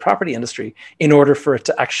to the property industry in order for it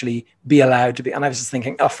to actually be allowed to be. And I was just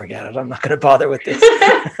thinking, oh, forget it, I'm not going to bother with this.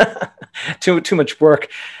 Too much work.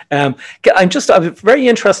 I was very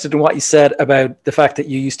interested in what you said about the fact that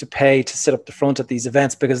you used to pay to sit up the front at these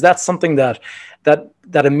events, because that's something that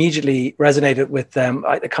immediately resonated with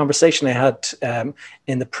a conversation I had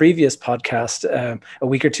in the previous podcast a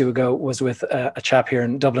week or two ago was with a chap here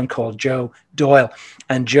in Dublin called Joe Doyle.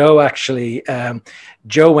 And Joe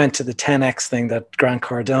went to the 10X thing that Grant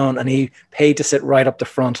Cardone, and he paid to sit right up the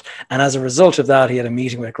front. And as a result of that, he had a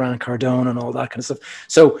meeting with Grant Cardone and all that kind of stuff.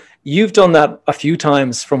 So you've done that a few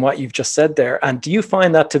times from what you've just said there. And have you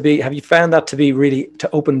found that to be really to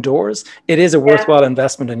open doors? It is a worthwhile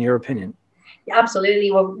investment, in your opinion?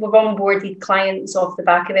 Absolutely. We've onboarded clients off the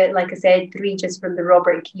back of it. Like I said, 3 just from the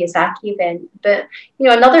Robert Kiyosaki event. But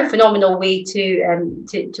another phenomenal way to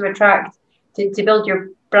attract, to build your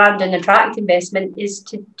brand and attract investment is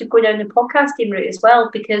to go down the podcasting route as well,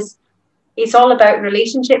 because it's all about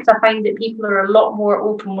relationships. I find that people are a lot more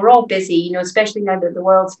open. We're all busy, especially now that the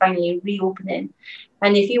world's finally reopening.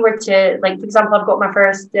 And if you were to, like, for example, I've got my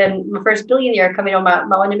first billionaire coming on my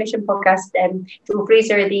On a Mission podcast, Joe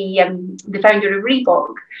Fraser, the founder of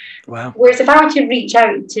Reebok. Wow. Whereas if I were to reach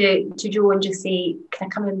out to Joe and just say, can I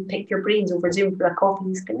come and pick your brains over Zoom for a coffee?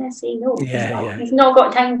 He's going to say no. He's not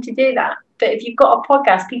got time to do that. But if you've got a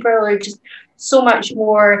podcast, people are just so much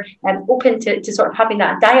more open to sort of having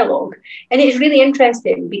that dialogue. And it's really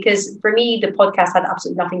interesting because for me, the podcast had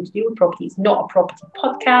absolutely nothing to do with property. It's not a property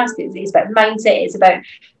podcast. It's about mindset. It's about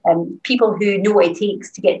people who know what it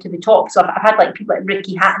takes to get to the top. So I've had like people like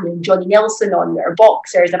Ricky Hatton and Johnny Nelson on that are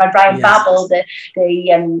boxers. I've had Brian Babel,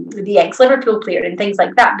 the ex-Liverpool player, and things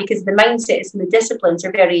like that, because the mindsets and the disciplines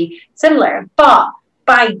are very similar. But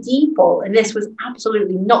by default, and this was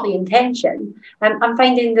absolutely not the intention, I'm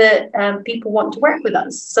finding that people want to work with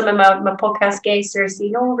us. Some of my podcast guests are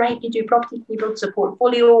saying, oh, right, you do property, can you build a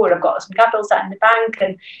portfolio? Or I've got some capital sat in the bank.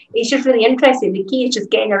 And it's just really interesting. The key is just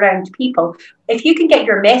getting around people. If you can get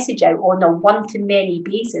your message out on a one-to-many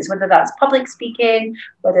basis, whether that's public speaking,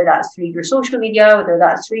 whether that's through your social media, whether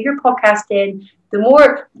that's through your podcasting, the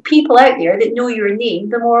more people out there that know your name,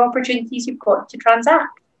 the more opportunities you've got to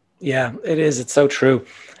transact. Yeah, it is. It's so true.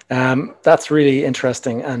 That's really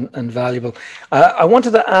interesting and valuable. I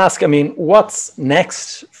wanted to ask, what's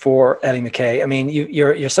next for Ellie McKay?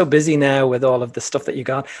 You're so busy now with all of the stuff that you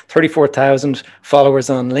got, 34,000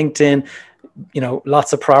 followers on LinkedIn,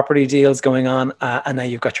 lots of property deals going on, and now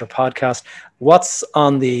you've got your podcast. What's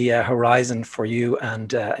on the horizon for you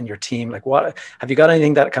and your team? Like, what have you got?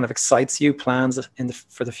 Anything that kind of excites you? Plans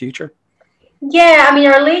for the future? Yeah, I mean,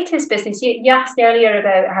 our latest business, you asked earlier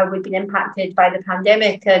about how we've been impacted by the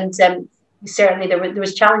pandemic, and certainly there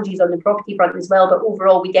was challenges on the property front as well, but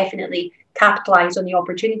overall we definitely capitalised on the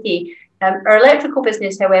opportunity. Our electrical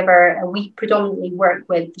business, however, we predominantly work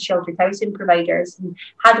with sheltered housing providers. And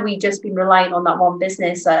had we just been relying on that one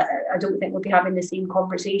business, I don't think we'd be having the same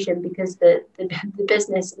conversation, because the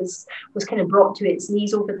business was kind of brought to its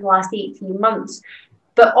knees over the last 18 months.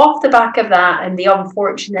 But off the back of that and the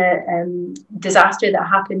unfortunate disaster that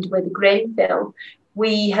happened with Grenfell,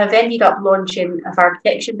 we have ended up launching a fire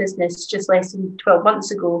protection business just less than 12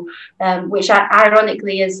 months ago, which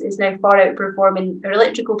ironically is now far outperforming our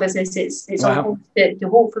electrical business. It's Wow. on to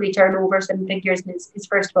hopefully turn over some figures in its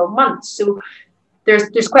first 12 months. So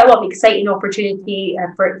there's quite a lot of exciting opportunity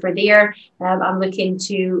for there. I'm looking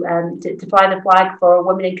to fly the flag for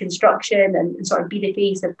women in construction, and sort of be the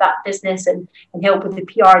face of that business, and help with the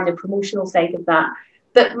PR and the promotional side of that.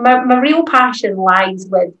 But my real passion lies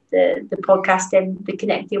with the podcasting, the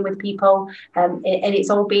connecting with people, and it's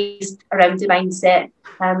all based around the mindset.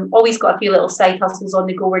 Always got a few little side hustles on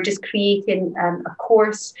the go. We're just creating a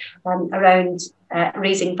course around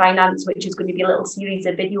raising finance, which is going to be a little series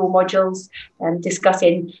of video modules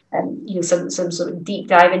discussing some sort of deep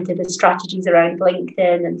dive into the strategies around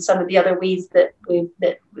LinkedIn and some of the other ways that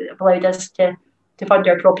have allowed us to fund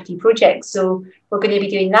our property projects. So we're going to be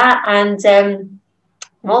doing that, and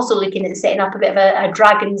I'm also looking at setting up a bit of a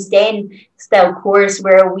Dragon's Den style course,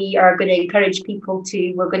 where we are going to encourage people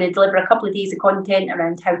we're going to deliver a couple of days of content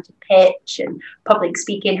around how to pitch and public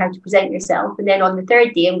speaking, how to present yourself. And then on the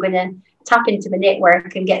third day, I'm going to tap into my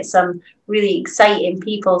network and get some really exciting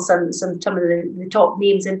people, some of the top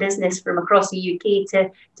names in business from across the UK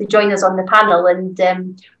to join us on the panel,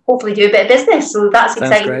 and hopefully do a bit of business. So that's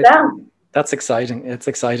exciting as well. That's exciting. It's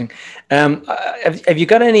exciting. Have you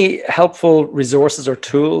got any helpful resources or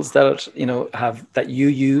tools that that you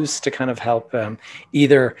use to kind of help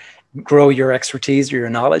either grow your expertise or your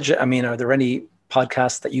knowledge? I mean, are there any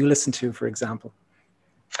podcasts that you listen to, for example?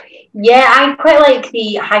 Yeah, I quite like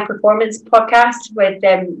the High Performance podcast with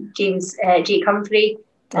James Jake Humphrey.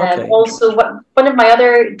 Okay. Also, one of my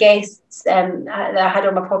other guests that I had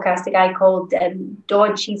on my podcast, a guy called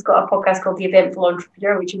Dodge, he's got a podcast called The Eventful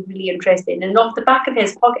Entrepreneur, which is really interesting. And off the back of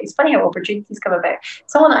his podcast, it's funny how opportunities come about.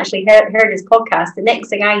 Someone actually heard his podcast. The Next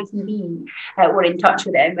Thing ITV were in touch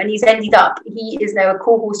with him, and he is now a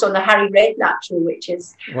co-host on the Harry Redknapp show, which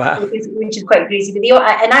is quite crazy. But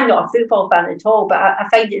and I'm not a football fan at all, but I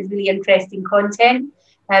find it really interesting content.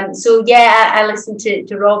 So yeah, I listen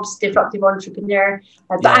to Rob's Disruptive Entrepreneur,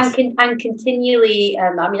 but yes. I'm continually,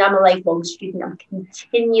 I'm a lifelong student. I'm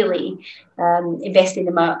continually investing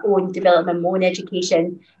in my own development, my own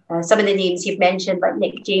education. Some of the names you've mentioned, like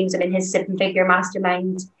Nick James, I'm in his 7-figure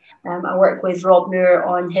mastermind. I work with Rob Moore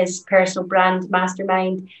on his personal brand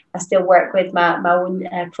mastermind. I still work with my own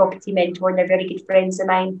property mentor, and they're very good friends of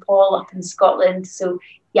mine, Paul, up in Scotland. So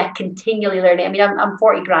yeah, continually learning. I mean, I'm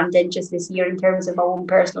 40 grand in just this year in terms of my own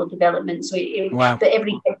personal development. So wow. But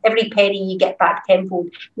every penny you get back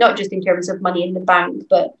tenfold, not just in terms of money in the bank,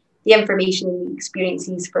 but the information and the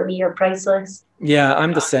experiences for me are priceless. Yeah,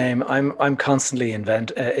 I'm the same. I'm constantly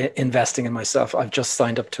investing in myself. I've just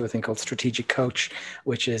signed up to a thing called Strategic Coach,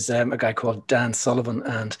 which is a guy called Dan Sullivan,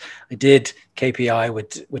 and I did KPI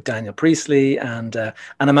with Daniel Priestley, and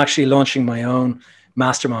I'm actually launching my own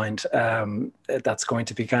mastermind that's going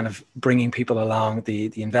to be kind of bringing people along the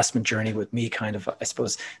investment journey with me, kind of, I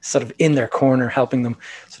suppose, sort of in their corner, helping them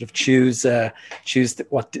sort of choose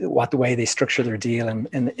what the way they structure their deal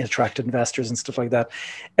and attract investors and stuff like that.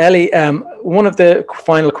 Ellie, one of the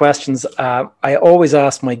final questions I always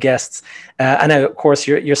ask my guests, and now, of course,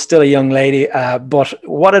 you're still a young lady, but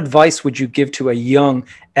what advice would you give to a young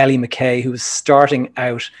Ellie McKay who's starting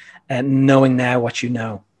out and knowing now what you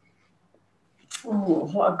know? Oh,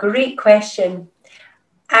 what a great question.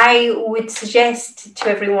 I would suggest to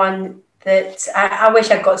everyone that I wish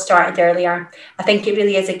I'd got started earlier. I think it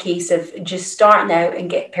really is a case of just starting out and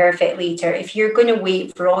get perfect later. If you're going to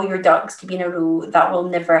wait for all your ducks to be in a row, that will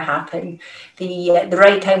never happen. The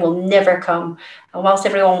right time will never come. And whilst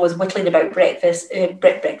everyone was whittling about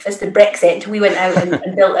Brexit, we went out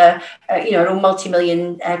and built our own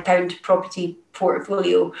multi-million pound property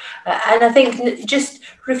portfolio. And I think just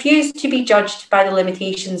refuse to be judged by the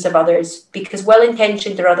limitations of others, because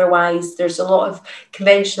well-intentioned or otherwise, there's a lot of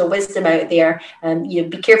conventional wisdom out there.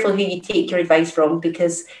 Be careful who you take your advice from,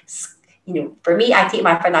 because for me, I take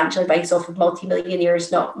my financial advice off of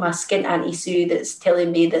multimillionaires, not my skint Auntie Sue that's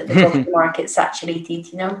telling me that the property market's saturated,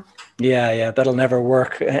 Yeah, that'll never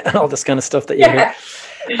work, and all this kind of stuff that you hear.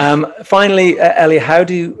 Finally, Ellie, how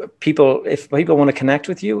do people, if people want to connect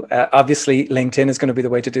with you, obviously LinkedIn is going to be the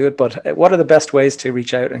way to do it, but what are the best ways to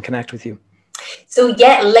reach out and connect with you? So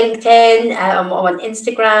yeah, LinkedIn, I'm on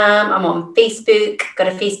Instagram, I'm on Facebook, got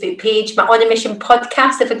a Facebook page, my On a Mission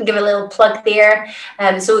podcast, if I can give a little plug there.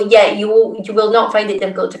 So yeah, you will not find it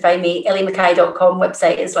difficult to find me, ellieMackay.com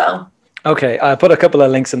website as well. Okay, I'll put a couple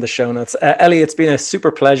of links in the show notes. Ellie, it's been a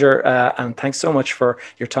super pleasure, and thanks so much for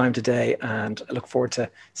your time today, and I look forward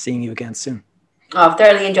to seeing you again soon. Oh, I've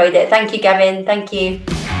thoroughly enjoyed it. Thank you, Gavin. Thank you.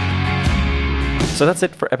 So that's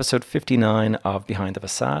it for episode 59 of Behind the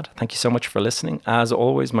Facade. Thank you so much for listening. As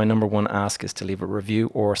always, my number one ask is to leave a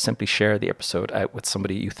review or simply share the episode out with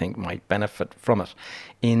somebody you think might benefit from it.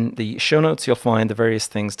 In the show notes, you'll find the various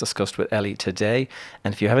things discussed with Ellie today.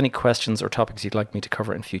 And if you have any questions or topics you'd like me to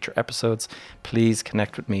cover in future episodes, please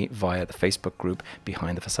connect with me via the Facebook group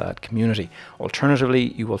Behind the Facade Community.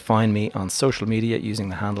 Alternatively, you will find me on social media using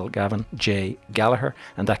the handle Gavin J. Gallagher,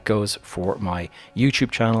 and that goes for my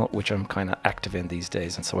YouTube channel, which I'm kind of active in these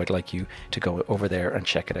days, and so I'd like you to go over there and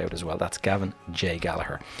check it out as well. That's Gavin J.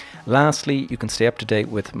 Gallagher. Lastly, you can stay up to date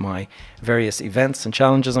with my various events and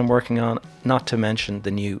challenges I'm working on, not to mention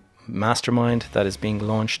the new mastermind that is being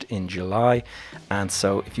launched in July. And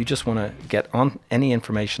so if you just want to get on any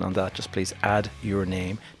information on that, just please add your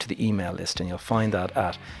name to the email list, and you'll find that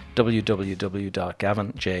at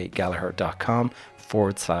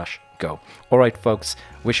www.gavinjgallagher.com/go. All right, folks,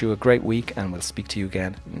 wish you a great week, and we'll speak to you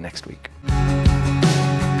again next week.